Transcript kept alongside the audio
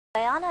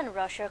Guyana and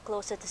Russia are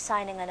closer to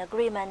signing an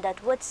agreement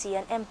that would see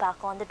an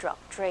impact on the drug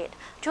trade.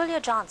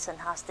 Julia Johnson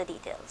has the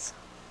details.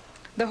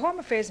 The Home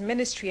Affairs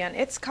Ministry and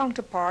its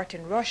counterpart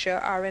in Russia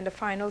are in the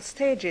final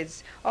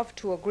stages of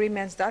two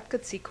agreements that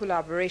could see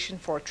collaboration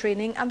for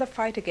training and the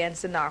fight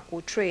against the narco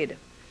trade.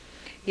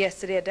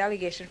 Yesterday, a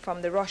delegation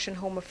from the Russian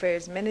Home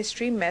Affairs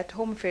Ministry met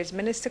Home Affairs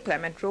Minister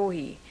Clement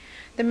Rohi.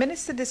 The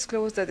minister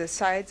disclosed that the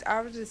sides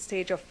are at the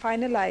stage of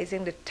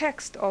finalizing the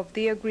text of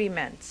the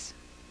agreements.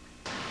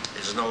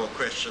 It's now a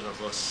question of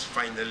us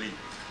finally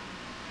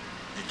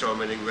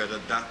determining whether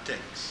that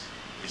text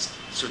is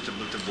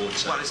suitable to both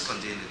sides. What is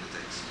contained in the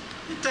text?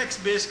 The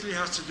text basically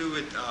has to do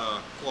with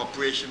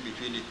cooperation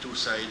between the two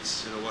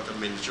sides. You know, what the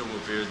Ministry of Home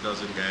Affairs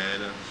does in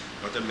Guyana,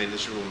 what the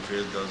Ministry of Home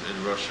Affairs does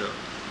in Russia.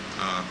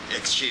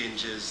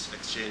 Exchange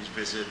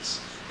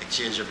visits,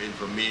 exchange of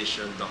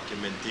information,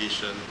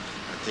 documentation,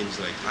 and things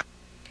like that.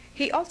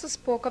 He also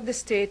spoke of the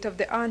state of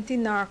the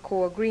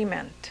anti-narco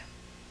agreement.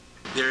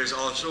 There is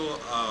also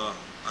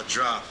a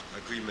draft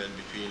agreement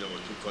between our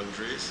two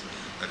countries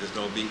that is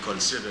now being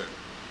considered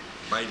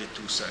by the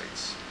two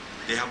sides.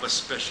 They have a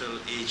special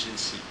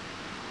agency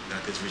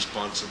that is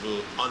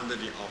responsible under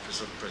the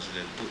Office of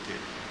President Putin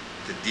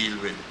to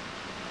deal with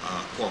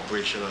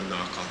cooperation on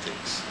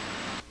narcotics.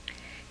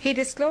 He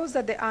disclosed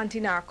that the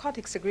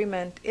anti-narcotics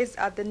agreement is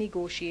at the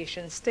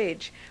negotiation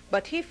stage,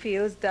 but he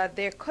feels that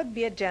there could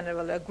be a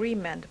general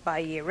agreement by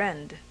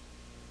year-end.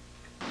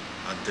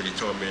 And to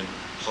determine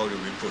how do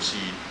we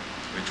proceed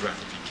with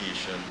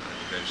ratification and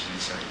eventually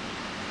signing.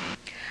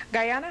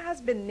 Guyana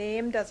has been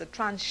named as a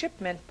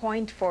transshipment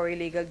point for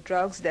illegal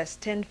drugs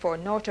destined for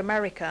North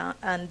America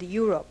and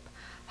Europe.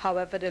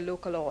 However, the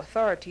local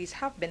authorities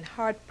have been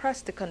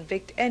hard-pressed to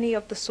convict any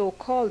of the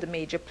so-called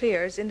major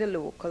players in the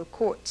local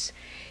courts.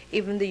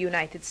 Even the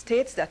United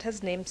States, that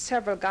has named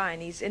several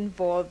Guyanese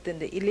involved in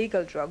the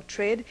illegal drug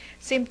trade,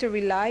 seem to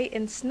rely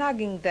in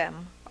snagging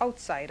them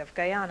outside of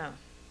Guyana.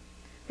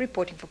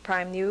 Reporting for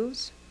Prime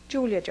News,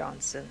 Julia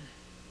Johnson.